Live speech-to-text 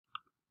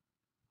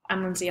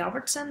I'm Lindsay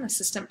Albertson,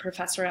 Assistant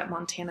Professor at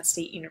Montana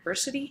State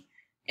University.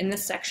 In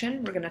this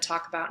section, we're going to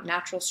talk about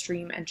natural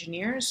stream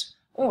engineers,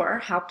 or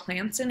how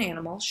plants and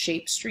animals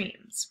shape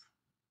streams.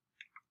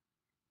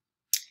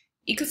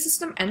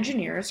 Ecosystem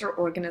engineers are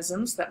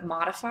organisms that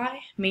modify,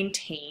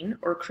 maintain,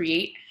 or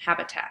create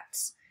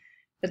habitats.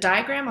 The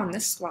diagram on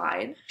this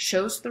slide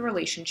shows the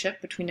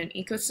relationship between an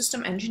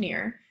ecosystem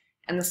engineer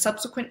and the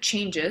subsequent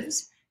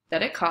changes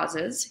that it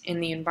causes in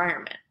the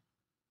environment.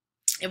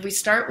 If we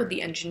start with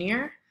the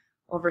engineer,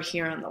 over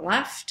here on the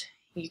left,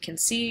 you can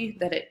see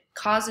that it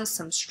causes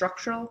some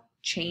structural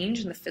change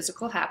in the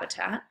physical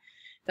habitat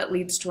that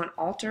leads to an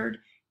altered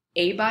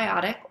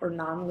abiotic or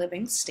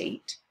non-living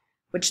state,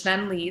 which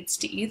then leads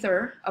to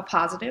either a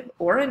positive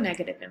or a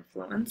negative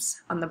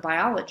influence on the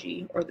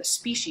biology or the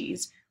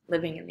species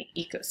living in the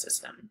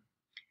ecosystem.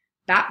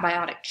 That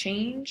biotic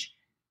change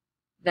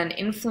then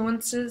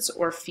influences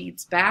or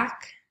feeds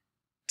back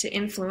to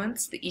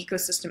influence the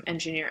ecosystem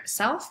engineer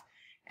itself,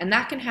 and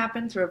that can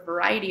happen through a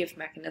variety of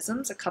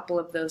mechanisms. A couple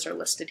of those are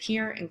listed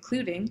here,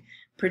 including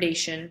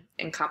predation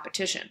and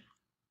competition.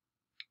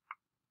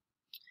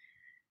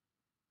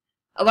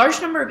 A large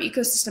number of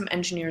ecosystem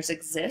engineers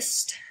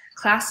exist.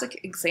 Classic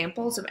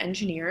examples of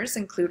engineers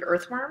include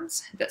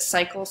earthworms that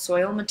cycle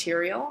soil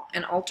material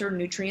and alter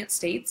nutrient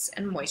states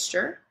and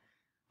moisture.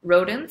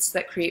 Rodents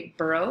that create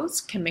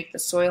burrows can make the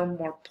soil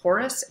more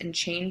porous and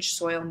change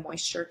soil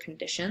moisture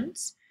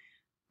conditions.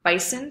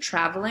 Bison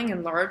traveling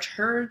in large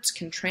herds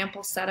can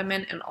trample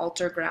sediment and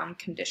alter ground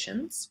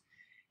conditions.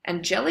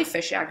 And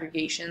jellyfish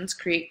aggregations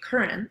create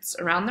currents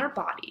around their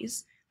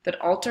bodies that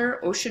alter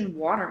ocean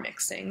water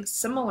mixing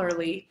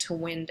similarly to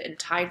wind and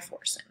tide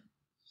forcing.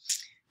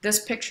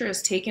 This picture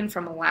is taken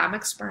from a lab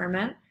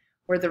experiment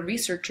where the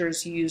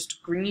researchers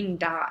used green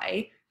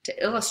dye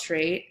to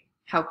illustrate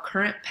how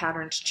current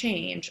patterns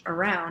change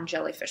around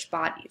jellyfish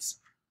bodies.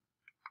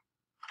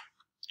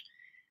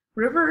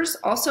 Rivers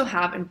also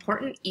have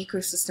important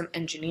ecosystem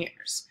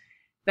engineers.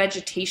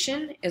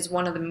 Vegetation is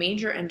one of the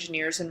major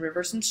engineers in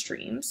rivers and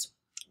streams.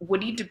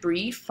 Woody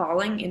debris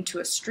falling into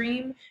a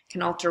stream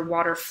can alter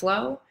water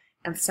flow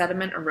and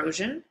sediment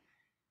erosion.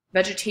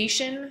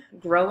 Vegetation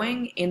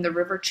growing in the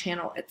river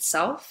channel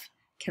itself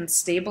can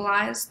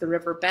stabilize the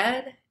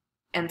riverbed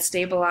and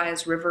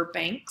stabilize river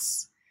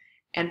banks.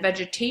 And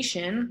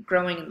vegetation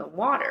growing in the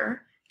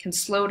water can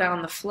slow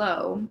down the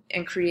flow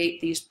and create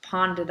these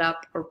ponded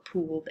up or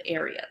pooled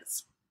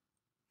areas.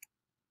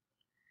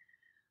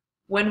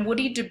 When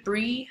woody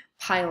debris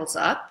piles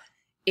up,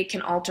 it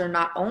can alter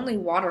not only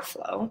water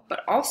flow,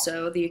 but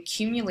also the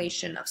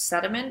accumulation of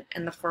sediment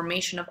and the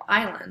formation of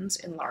islands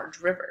in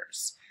large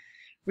rivers.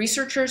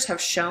 Researchers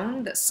have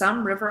shown that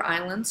some river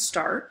islands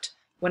start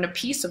when a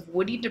piece of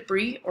woody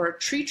debris or a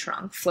tree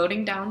trunk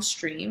floating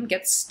downstream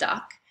gets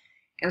stuck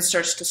and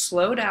starts to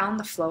slow down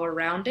the flow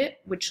around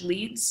it, which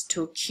leads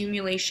to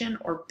accumulation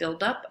or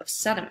buildup of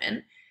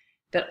sediment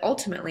that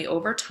ultimately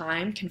over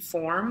time can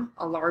form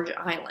a large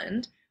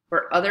island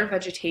where other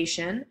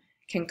vegetation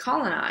can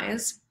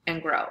colonize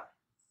and grow.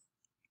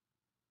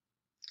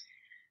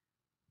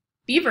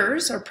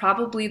 Beavers are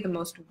probably the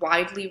most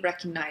widely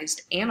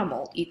recognized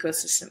animal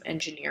ecosystem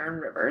engineer in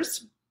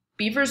rivers.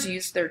 Beavers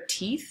use their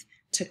teeth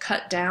to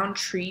cut down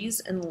trees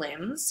and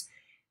limbs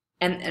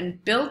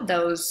and build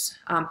those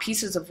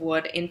pieces of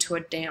wood into a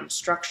dam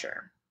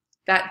structure.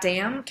 That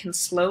dam can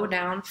slow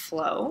down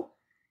flow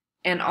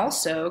and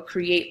also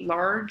create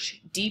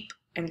large, deep,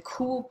 and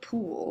cool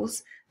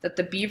pools that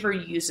the beaver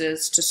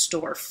uses to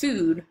store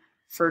food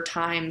for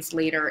times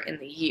later in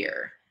the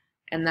year.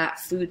 And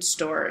that food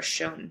store is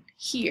shown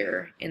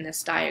here in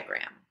this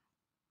diagram.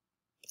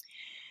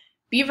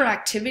 Beaver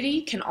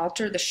activity can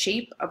alter the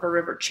shape of a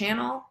river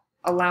channel,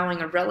 allowing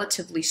a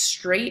relatively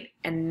straight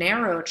and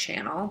narrow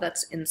channel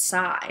that's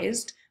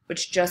incised,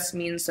 which just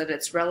means that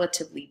it's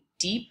relatively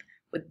deep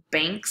with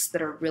banks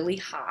that are really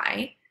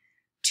high,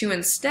 to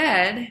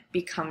instead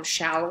become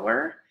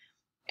shallower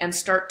and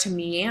start to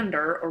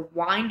meander or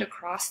wind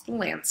across the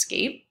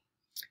landscape,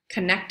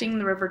 connecting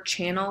the river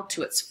channel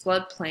to its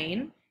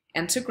floodplain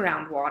and to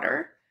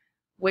groundwater,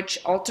 which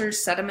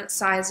alters sediment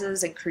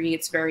sizes and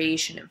creates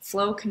variation in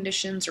flow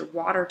conditions or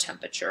water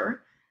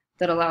temperature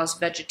that allows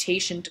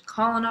vegetation to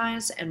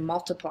colonize and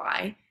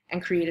multiply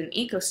and create an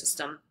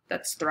ecosystem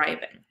that's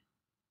thriving.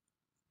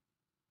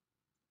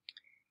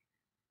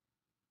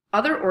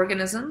 Other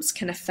organisms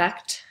can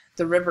affect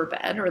the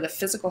riverbed or the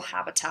physical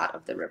habitat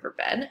of the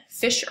riverbed.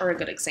 Fish are a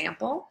good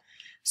example.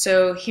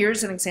 So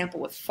here's an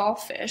example with fall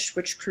fish,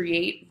 which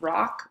create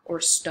rock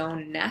or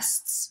stone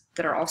nests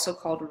that are also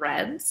called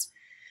redds.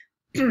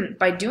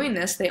 By doing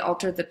this, they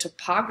alter the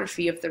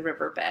topography of the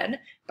riverbed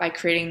by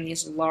creating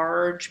these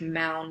large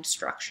mound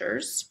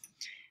structures.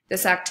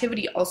 This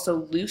activity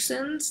also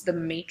loosens the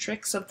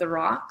matrix of the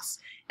rocks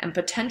and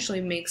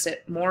potentially makes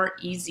it more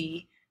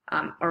easily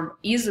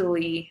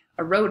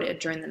eroded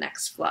during the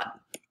next flood.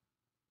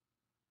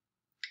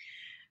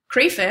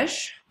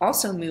 Crayfish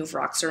also move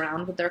rocks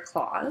around with their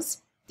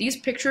claws. These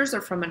pictures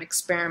are from an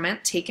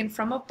experiment taken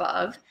from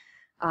above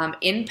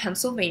in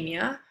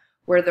Pennsylvania,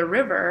 where the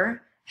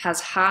river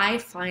has high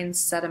fine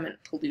sediment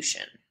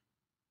pollution.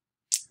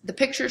 The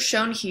pictures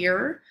shown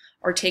here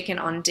are taken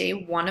on day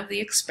 1 of the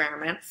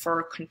experiment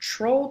for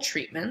control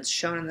treatments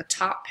shown in the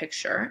top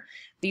picture.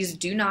 These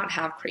do not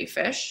have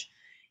crayfish,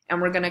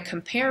 and we're going to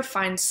compare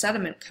fine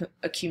sediment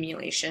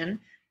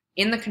accumulation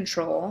in the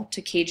control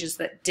to cages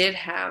that did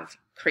have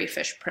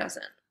crayfish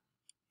present.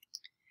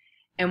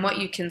 And what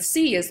you can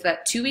see is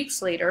that 2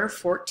 weeks later,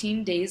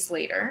 14 days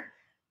later,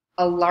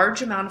 a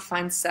large amount of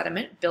fine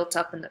sediment built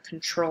up in the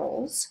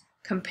controls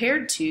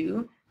compared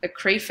to the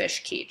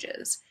crayfish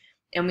cages.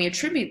 And we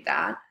attribute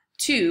that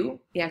to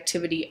the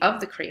activity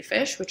of the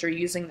crayfish, which are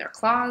using their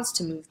claws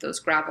to move those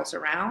gravels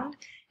around.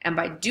 And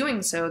by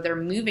doing so, they're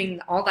moving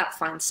all that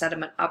fine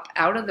sediment up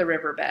out of the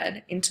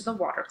riverbed into the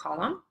water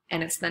column,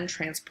 and it's then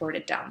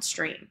transported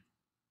downstream.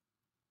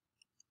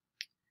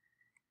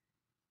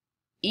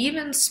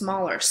 Even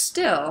smaller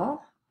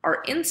still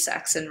are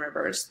insects in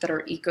rivers that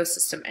are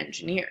ecosystem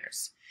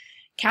engineers.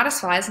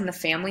 Caddisflies in the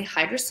family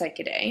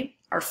Hydropsychidae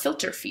are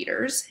filter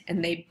feeders,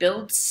 and they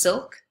build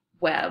silk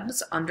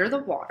webs under the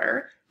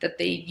water that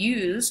they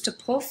use to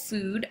pull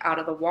food out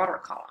of the water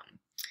column.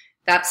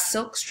 That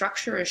silk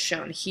structure is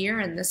shown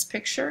here in this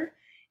picture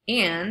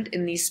and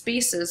in these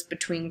spaces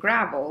between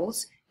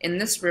gravels in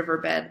this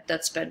riverbed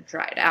that's been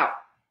dried out.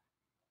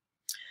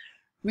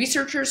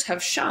 Researchers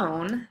have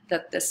shown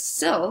that this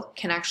silk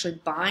can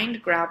actually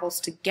bind gravels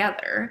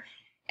together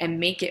and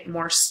make it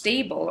more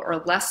stable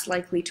or less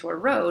likely to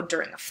erode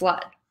during a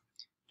flood.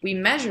 We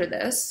measure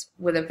this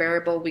with a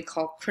variable we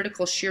call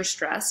critical shear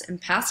stress in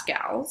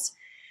pascals,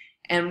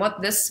 and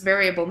what this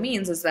variable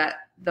means is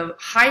that the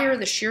higher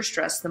the shear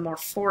stress, the more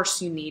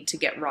force you need to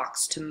get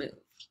rocks to move.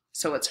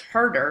 So it's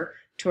harder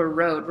to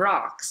erode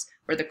rocks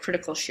where the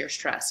critical shear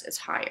stress is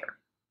higher.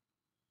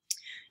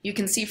 You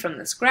can see from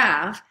this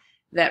graph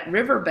that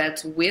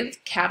riverbeds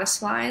with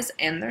caddisflies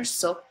and their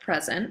silk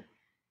present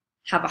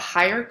have a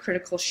higher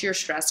critical shear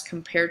stress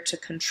compared to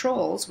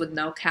controls with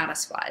no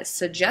caddisflies,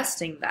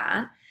 suggesting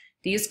that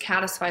these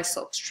caddisfly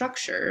silk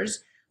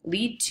structures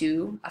lead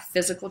to a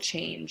physical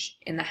change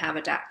in the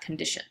habitat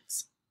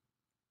conditions.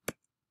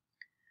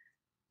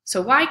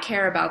 So why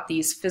care about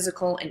these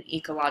physical and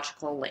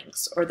ecological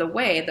links, or the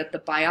way that the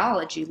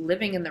biology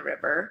living in the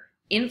river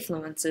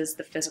influences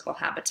the physical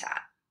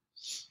habitat?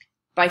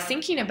 By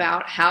thinking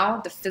about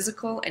how the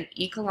physical and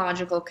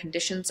ecological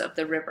conditions of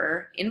the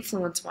river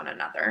influence one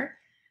another,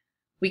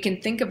 we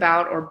can think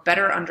about or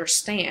better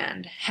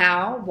understand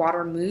how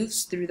water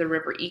moves through the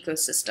river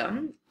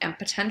ecosystem and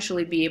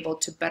potentially be able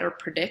to better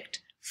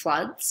predict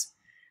floods.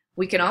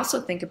 We can also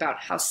think about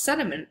how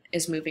sediment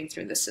is moving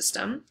through the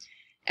system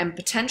and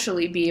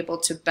potentially be able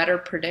to better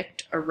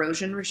predict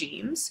erosion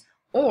regimes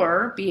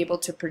or be able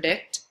to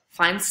predict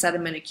fine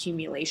sediment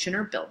accumulation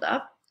or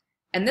buildup.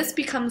 And this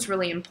becomes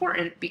really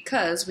important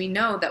because we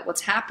know that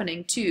what's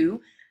happening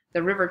to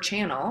the river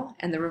channel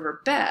and the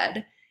river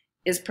bed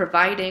is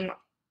providing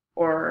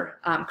or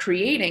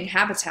creating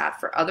habitat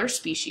for other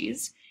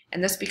species,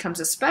 and this becomes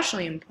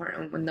especially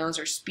important when those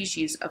are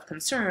species of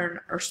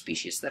concern or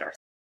species that are